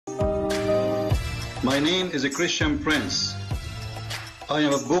My name is a Christian Prince. I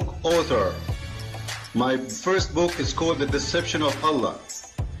am a book author. My first book is called The Deception of Allah.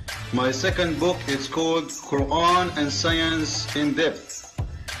 My second book is called Quran and Science in Depth.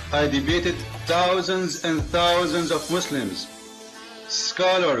 I debated thousands and thousands of Muslims,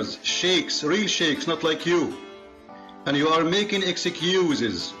 scholars, sheikhs, real sheikhs, not like you. And you are making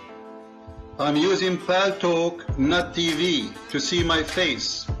excuses. I'm using Paltalk, not TV, to see my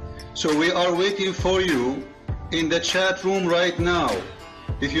face. So we are waiting for you in the chat room right now.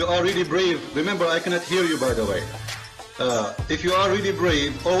 If you are really brave, remember I cannot hear you by the way. If you are really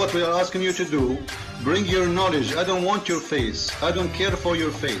brave, all what we are asking you to do, bring your knowledge. I don't want your face. I don't care for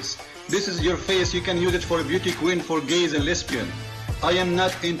your face. This is your face. You can use it for a beauty queen, for gays and lesbian. I am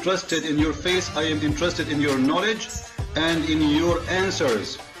not interested in your face. I am interested in your knowledge and in your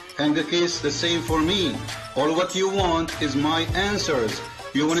answers. And the case the same for me. All what you want is my answers.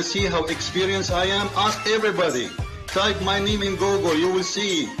 You want to see how experienced I am? Ask everybody. Type my name in Google, you will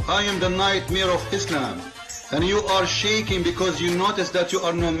see. I am the nightmare of Islam. And you are shaking because you notice that you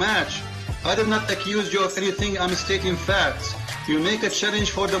are no match. I did not accuse you of anything, I'm stating facts. You make a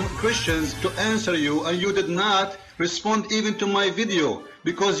challenge for the Christians to answer you, and you did not respond even to my video,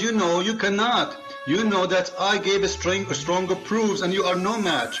 because you know you cannot. You know that I gave a stronger proofs and you are no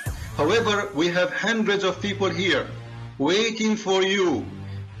match. However, we have hundreds of people here waiting for you.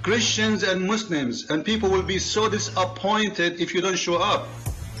 Christians and Muslims, and people will be so disappointed if you don't show up.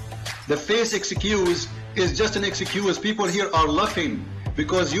 The face excuse is just an excuse. People here are laughing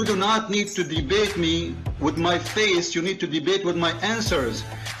because you do not need to debate me with my face. You need to debate with my answers.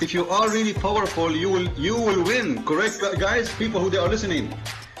 If you are really powerful, you will win. Correct, guys? People who they are listening.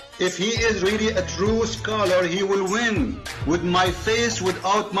 If he is really a true scholar, he will win. With my face,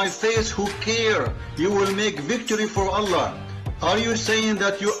 without my face, who care? You will make victory for Allah. Are you saying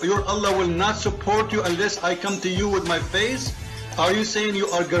that your Allah will not support you unless I come to you with my face? Are you saying you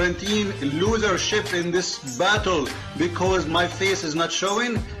are guaranteeing losership in this battle because my face is not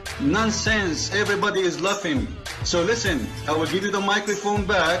showing? Nonsense. Everybody is laughing. So listen, I will give you the microphone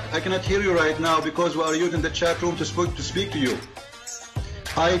back. I cannot hear you right now because we are using the chat room to speak to you.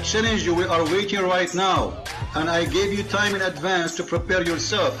 I challenge you. We are waiting right now, and I gave you time in advance to prepare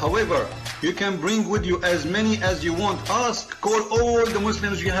yourself. However, you can bring with you as many as you want. Ask, call all the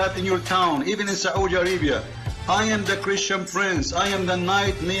Muslims you have in your town, even in Saudi Arabia. I am the Christian Prince. I am the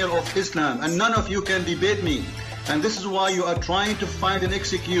nightmare of Islam, and none of you can debate me. And this is why you are trying to find an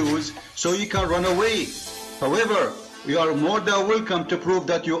excuse so you can run away. However, you are more than welcome to prove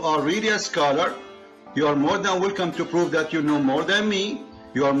that you are really a scholar. You are more than welcome to prove that you know more than me.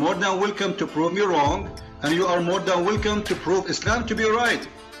 You are more than welcome to prove me wrong, and you are more than welcome to prove Islam to be right.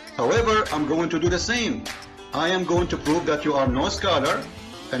 However, I'm going to do the same. I am going to prove that you are no scholar,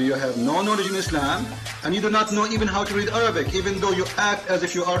 and you have no knowledge in Islam, and you do not know even how to read Arabic, even though you act as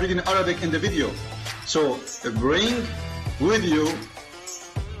if you are reading Arabic in the video. So bring with you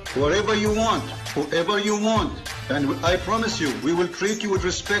whatever you want, whoever you want, and I promise you, we will treat you with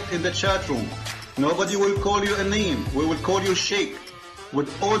respect in the chat room. Nobody will call you a name. We will call you Sheikh with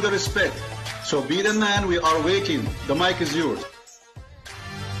all the respect. So be the man. We are waiting. The mic is yours.